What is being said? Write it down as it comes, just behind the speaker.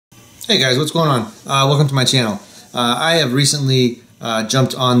Hey guys, what's going on? Welcome to my channel. I have recently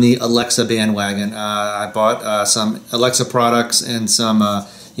jumped on the Alexa bandwagon. I bought some Alexa products and some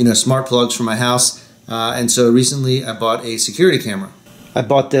smart plugs for my house. And so recently I bought a security camera. I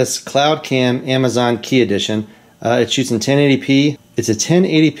bought this CloudCam Amazon Key Edition. It shoots in 1080p. It's a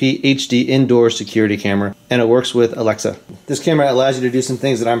 1080p HD indoor security camera, and it works with Alexa. This camera allows you to do some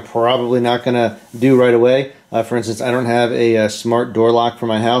things that I'm probably not going to do right away. For instance, I don't have a smart door lock for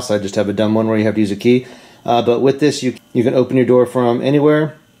my house. I just have a dumb one where you have to use a key. But with this, you can open your door from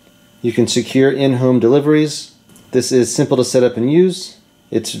anywhere. You can secure in-home deliveries. This is simple to set up and use.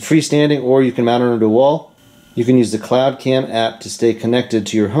 It's freestanding, or you can mount it onto a wall. You can use the CloudCam app to stay connected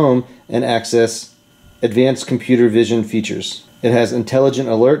to your home and access advanced computer vision features. It has intelligent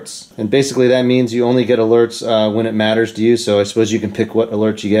alerts, and basically that means you only get alerts when it matters to you, so I suppose you can pick what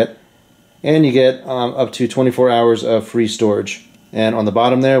alerts you get. And you get up to 24 hours of free storage. And on the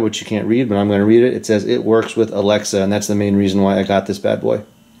bottom there, which you can't read, but I'm going to read it, it says it works with Alexa, and that's the main reason why I got this bad boy.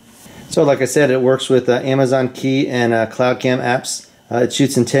 So like I said, it works with Amazon Key and CloudCam apps. It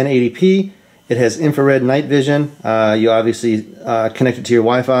shoots in 1080p. It has infrared night vision. You obviously connect it to your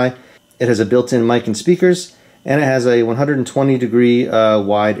Wi-Fi. It has a built-in mic and speakers, and it has a 120 degree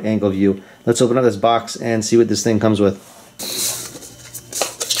wide angle view. Let's open up this box and see what this thing comes with.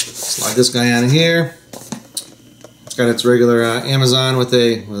 Slide this guy out of here. It's got its regular Amazon with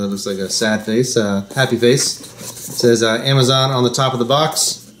a, well, it looks like a sad face, happy face. It says Amazon on the top of the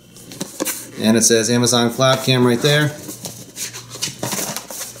box, and it says Amazon CloudCam right there.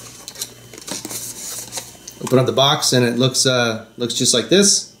 Open up the box, and it looks just like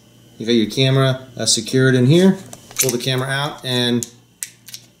this. You got your camera secured in here. Pull the camera out, and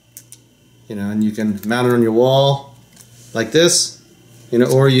and you can mount it on your wall like this,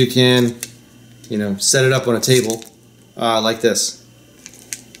 or you can, set it up on a table like this.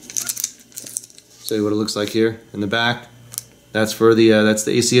 Show you what it looks like here in the back. That's for the that's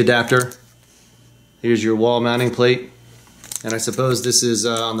the AC adapter. Here's your wall mounting plate, and I suppose this is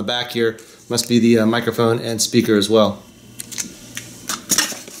on the back here. Must be the microphone and speaker as well.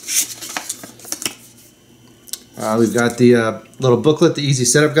 We've got the little booklet, the easy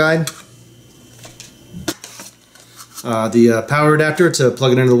setup guide. The power adapter to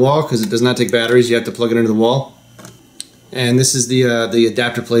plug it into the wall, because it does not take batteries. You have to plug it into the wall. And this is the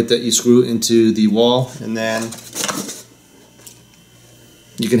adapter plate that you screw into the wall, and then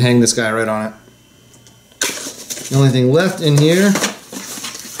you can hang this guy right on it. The only thing left in here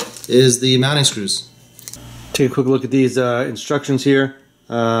is the mounting screws. Take a quick look at these instructions here.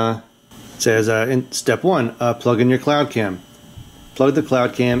 It says in step 1, plug in your CloudCam. Plug the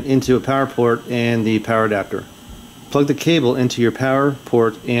CloudCam into a power port and the power adapter. Plug the cable into your power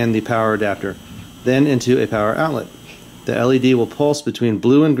port and the power adapter, then into a power outlet. The LED will pulse between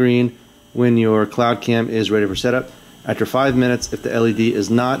blue and green when your CloudCam is ready for setup. After 5 minutes, if the LED is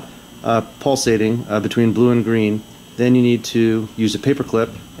not pulsating between blue and green, then you need to use a paper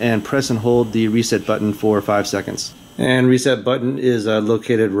clip and press and hold the reset button for 5 seconds. And reset button is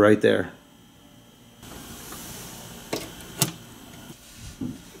located right there.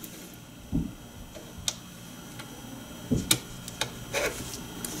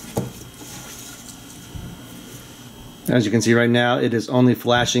 As you can see right now, it is only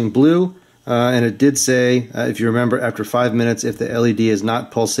flashing blue, and it did say, if you remember, after 5 minutes, if the LED is not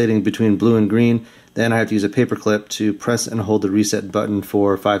pulsating between blue and green, then I have to use a paper clip to press and hold the reset button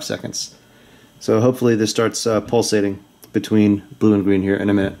for 5 seconds. So hopefully this starts pulsating between blue and green here in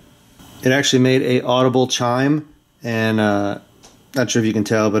a minute. It actually made an audible chime, and not sure if you can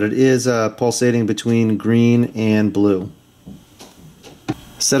tell, but it is pulsating between green and blue.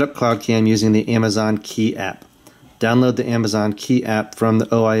 Set up CloudCam using the Amazon Key app. Download the Amazon Key app from the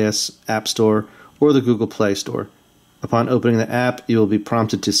OIS App Store or the Google Play Store. Upon opening the app, you will be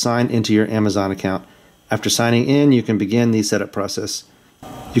prompted to sign into your Amazon account. After signing in, you can begin the setup process.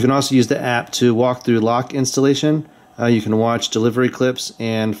 You can also use the app to walk through lock installation. You can watch delivery clips,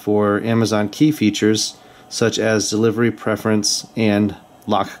 and for Amazon Key features such as delivery preference and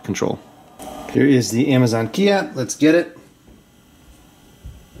lock control. Here is the Amazon Key app. Let's get it.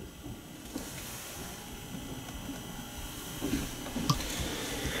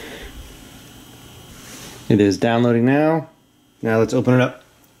 It is downloading now. Now let's open it up.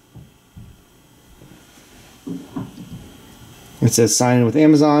 It says sign in with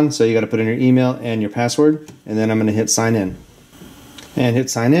Amazon, so you got to put in your email and your password, and then I'm going to hit sign in. And hit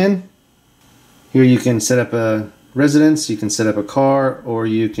sign in. Here you can set up a residence, you can set up a car, or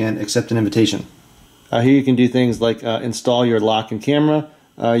you can accept an invitation. Here you can do things like install your lock and camera.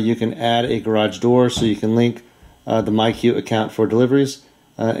 You can add a garage door so you can link the MyQ account for deliveries.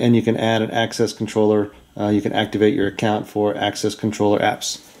 and you can add an access controller. You can activate your account for access controller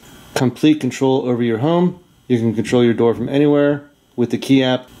apps. Complete control over your home. You can control your door from anywhere with the Key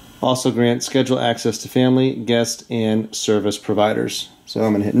app. Also grant schedule access to family, guests, and service providers. So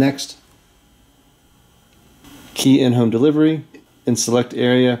I'm going to hit next. Key in-home delivery. In select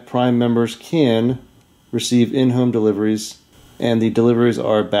area, Prime members can receive in-home deliveries, and the deliveries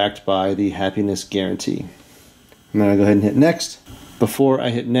are backed by the Happiness Guarantee. I'm going to go ahead and hit next. Before I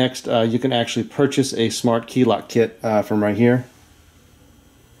hit next, you can actually purchase a smart key lock kit from right here.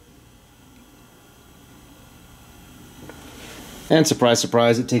 And surprise,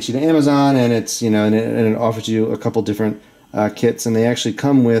 surprise, it takes you to Amazon, and it's and it offers you a couple different kits, and they actually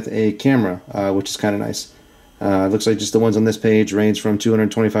come with a camera, which is kind of nice. It looks like just the ones on this page range from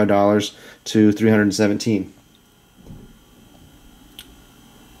 $225 to $317.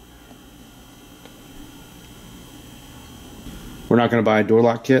 We're not going to buy a door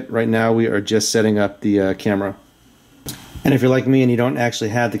lock kit right now. We are just setting up the camera. And if you're like me and you don't actually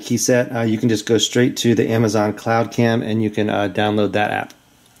have the key set, you can just go straight to the Amazon Cloud Cam and you can download that app.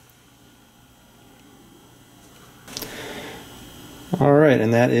 Alright,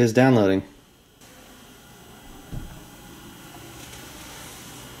 and that is downloading.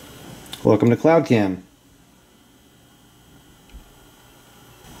 Welcome to Cloud Cam.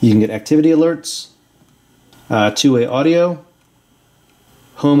 You can get activity alerts, two-way audio,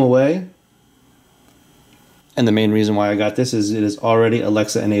 home away. And the main reason why I got this is it is already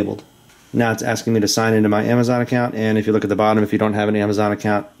Alexa enabled. Now it's asking me to sign into my Amazon account, and if you look at the bottom, if you don't have an Amazon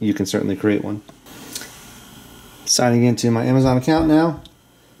account, you can certainly create one. Signing into my Amazon account now.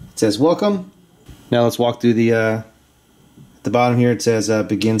 It says welcome. Now let's walk through the at the bottom here. It says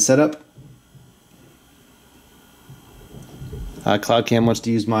begin setup. CloudCam wants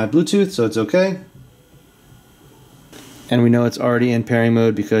to use my Bluetooth, so it's okay. And we know it's already in pairing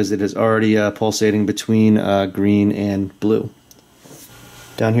mode because it is already pulsating between green and blue.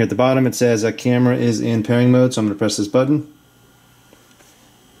 Down here at the bottom it says camera is in pairing mode, so I'm going to press this button.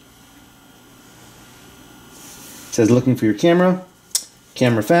 It says looking for your camera.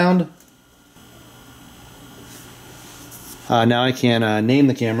 Camera found. Now I can name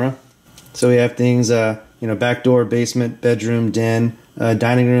the camera. So we have things, back door, basement, bedroom, den,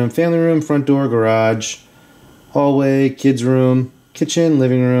 dining room, family room, front door, garage, hallway, kids room, kitchen,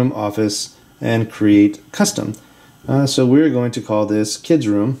 living room, office, and create custom. So we're going to call this kids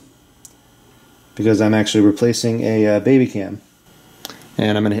room because I'm actually replacing a baby cam.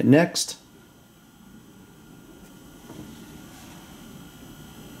 And I'm going to hit next.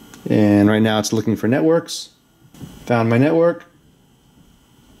 And right now it's looking for networks. Found my network.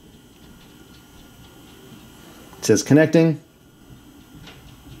 It says connecting.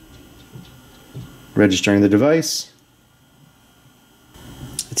 Registering the device.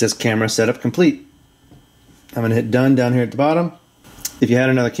 It says camera setup complete. I'm going to hit done down here at the bottom. If you had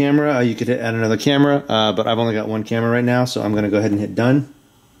another camera, you could hit add another camera, but I've only got one camera right now, so I'm going to go ahead and hit done.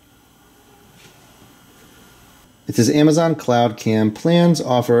 It says Amazon Cloud Cam plans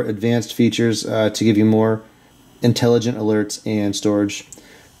offer advanced features to give you more intelligent alerts and storage.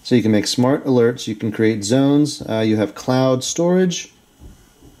 So you can make smart alerts, you can create zones, you have cloud storage,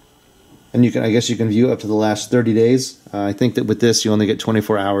 and you can, I guess you can view up to the last 30 days. I think that with this you only get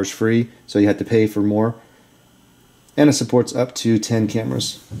 24 hours free, so you have to pay for more. And it supports up to 10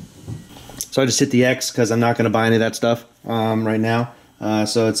 cameras. So I just hit the X because I'm not going to buy any of that stuff right now.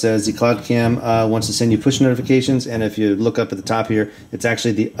 So it says the Cloud Cam wants to send you push notifications, and if you look up at the top here, it's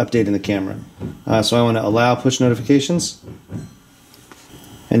actually the update in the camera. So I want to allow push notifications.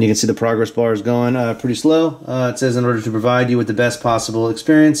 And you can see the progress bar is going pretty slow. It says in order to provide you with the best possible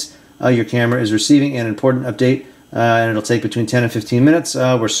experience, your camera is receiving an important update, and it'll take between 10 and 15 minutes.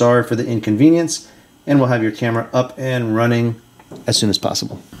 We're sorry for the inconvenience, and we'll have your camera up and running as soon as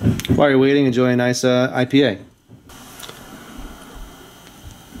possible. While you're waiting, enjoy a nice IPA.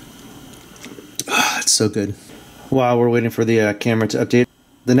 It's so good. While we're waiting for the camera to update,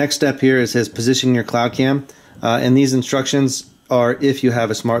 the next step here is his positioning your Cloud Cam, and these instructions are if you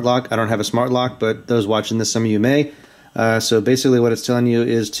have a smart lock. I don't have a smart lock, but those watching this, some of you may. So basically what it's telling you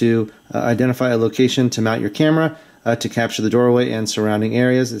is to identify a location to mount your camera to capture the doorway and surrounding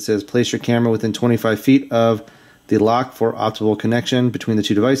areas. It says place your camera within 25 feet of the lock for optimal connection between the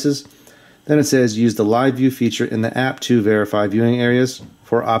two devices. Then it says use the live view feature in the app to verify viewing areas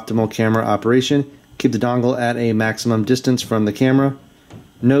for optimal camera operation. Keep the dongle at a maximum distance from the camera.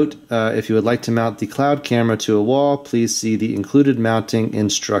 Note, if you would like to mount the Cloud camera to a wall, please see the included mounting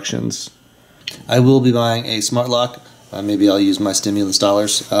instructions. I will be buying a smart lock. Maybe I'll use my stimulus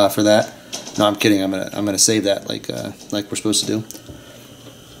dollars for that. No, I'm kidding. I'm gonna save that like we're supposed to do.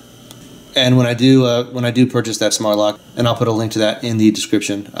 And when I do purchase that smart lock, and I'll put a link to that in the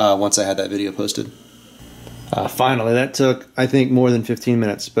description once I had that video posted. Finally, that took, I think, more than 15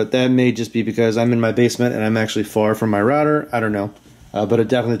 minutes, but that may just be because I'm in my basement and I'm actually far from my router. I don't know, but it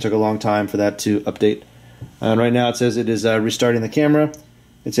definitely took a long time for that to update. And right now it says it is restarting the camera.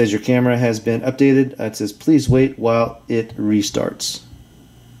 It says your camera has been updated. It says please wait while it restarts.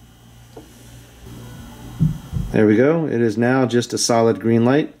 There we go. It is now just a solid green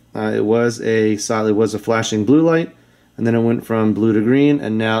light. It was a flashing blue light, and then it went from blue to green,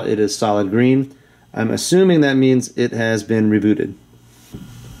 and now it is solid green. I'm assuming that means it has been rebooted.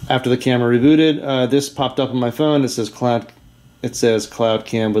 After the camera rebooted, this popped up on my phone. It says Cloud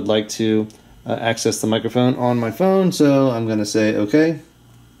Cam would like to access the microphone on my phone, so I'm going to say okay.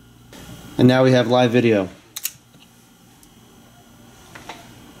 And now we have live video.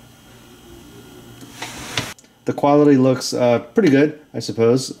 The quality looks pretty good, I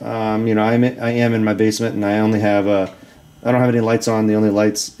suppose. You know, I am in my basement, and I only have I don't have any lights on. The only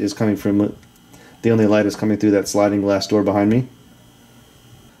light is coming through that sliding glass door behind me.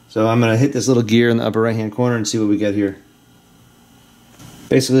 So I'm gonna hit this little gear in the upper right hand corner and see what we get here.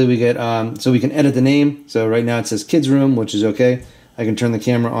 Basically, we get so we can edit the name. So right now it says Kids Room, which is okay. I can turn the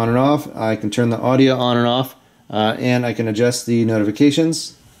camera on and off. I can turn the audio on and off, and I can adjust the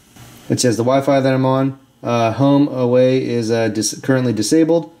notifications. It says the Wi-Fi that I'm on. Home away is currently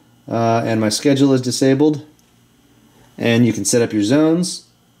disabled, and my schedule is disabled. And you can set up your zones,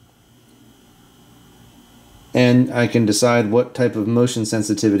 and I can decide what type of motion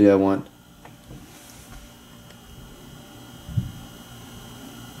sensitivity I want.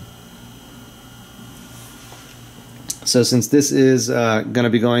 So since this is going to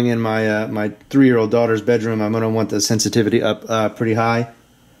be going in my my 3-year-old daughter's bedroom, I'm going to want the sensitivity up pretty high.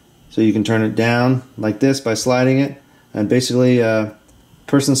 So you can turn it down like this by sliding it. And basically,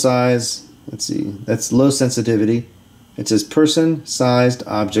 person size, let's see, that's low sensitivity. It says person-sized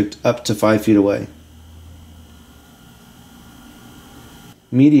object up to 5 feet away.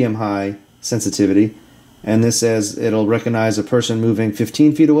 Medium-high sensitivity. And this says it'll recognize a person moving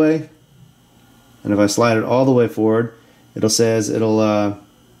 15 feet away. And if I slide it all the way forward, it'll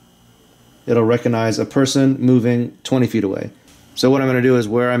recognize a person moving 20 feet away. So what I'm going to do is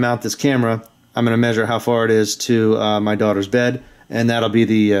where I mount this camera, I'm going to measure how far it is to my daughter's bed, and that'll be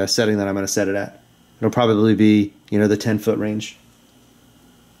the setting that I'm going to set it at. It'll probably be, you know, the 10-foot range.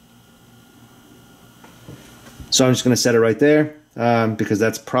 So I'm just going to set it right there because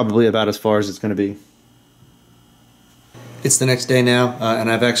that's probably about as far as it's going to be. It's the next day now,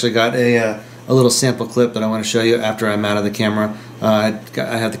 and I've actually got a little sample clip that I want to show you after I mounted the camera. I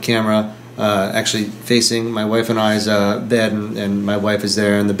have the camera actually facing my wife and I's bed, and my wife is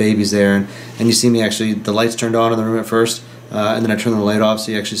there and the baby's there, and you see me actually, the lights turned on in the room at first, and then I turn the light off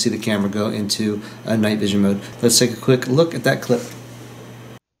so you actually see the camera go into night vision mode. Let's take a quick look at that clip.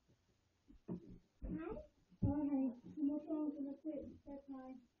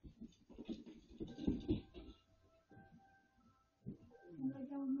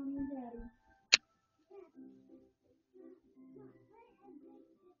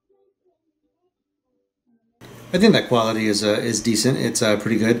 I think that quality is decent. It's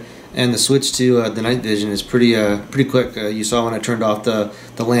pretty good, and the switch to the night vision is pretty quick. You saw when I turned off the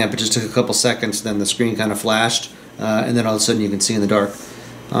lamp, it just took a couple seconds. Then the screen kind of flashed, and then all of a sudden you can see in the dark.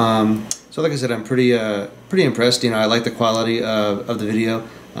 So like I said, I'm pretty impressed. You know, I like the quality of the video.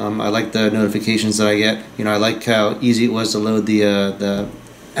 I like the notifications that I get. You know, I like how easy it was to load the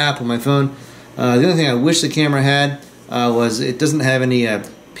app on my phone. The only thing I wish the camera had was it doesn't have any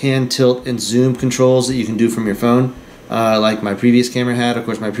pan, tilt, and zoom controls that you can do from your phone, like my previous camera had. Of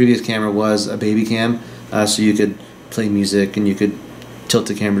course, my previous camera was a baby cam, so you could play music and you could tilt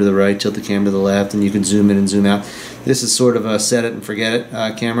the camera to the right, tilt the camera to the left, and you can zoom in and zoom out. This is sort of a set it and forget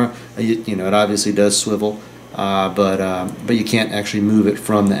it camera. You know, it obviously does swivel, but you can't actually move it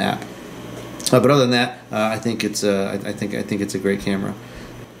from the app. But other than that, I think it's I think it's a great camera.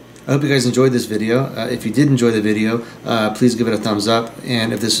 I hope you guys enjoyed this video. If you did enjoy the video, please give it a thumbs up.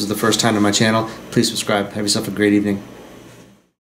 And if this is the first time on my channel, please subscribe. Have yourself a great evening.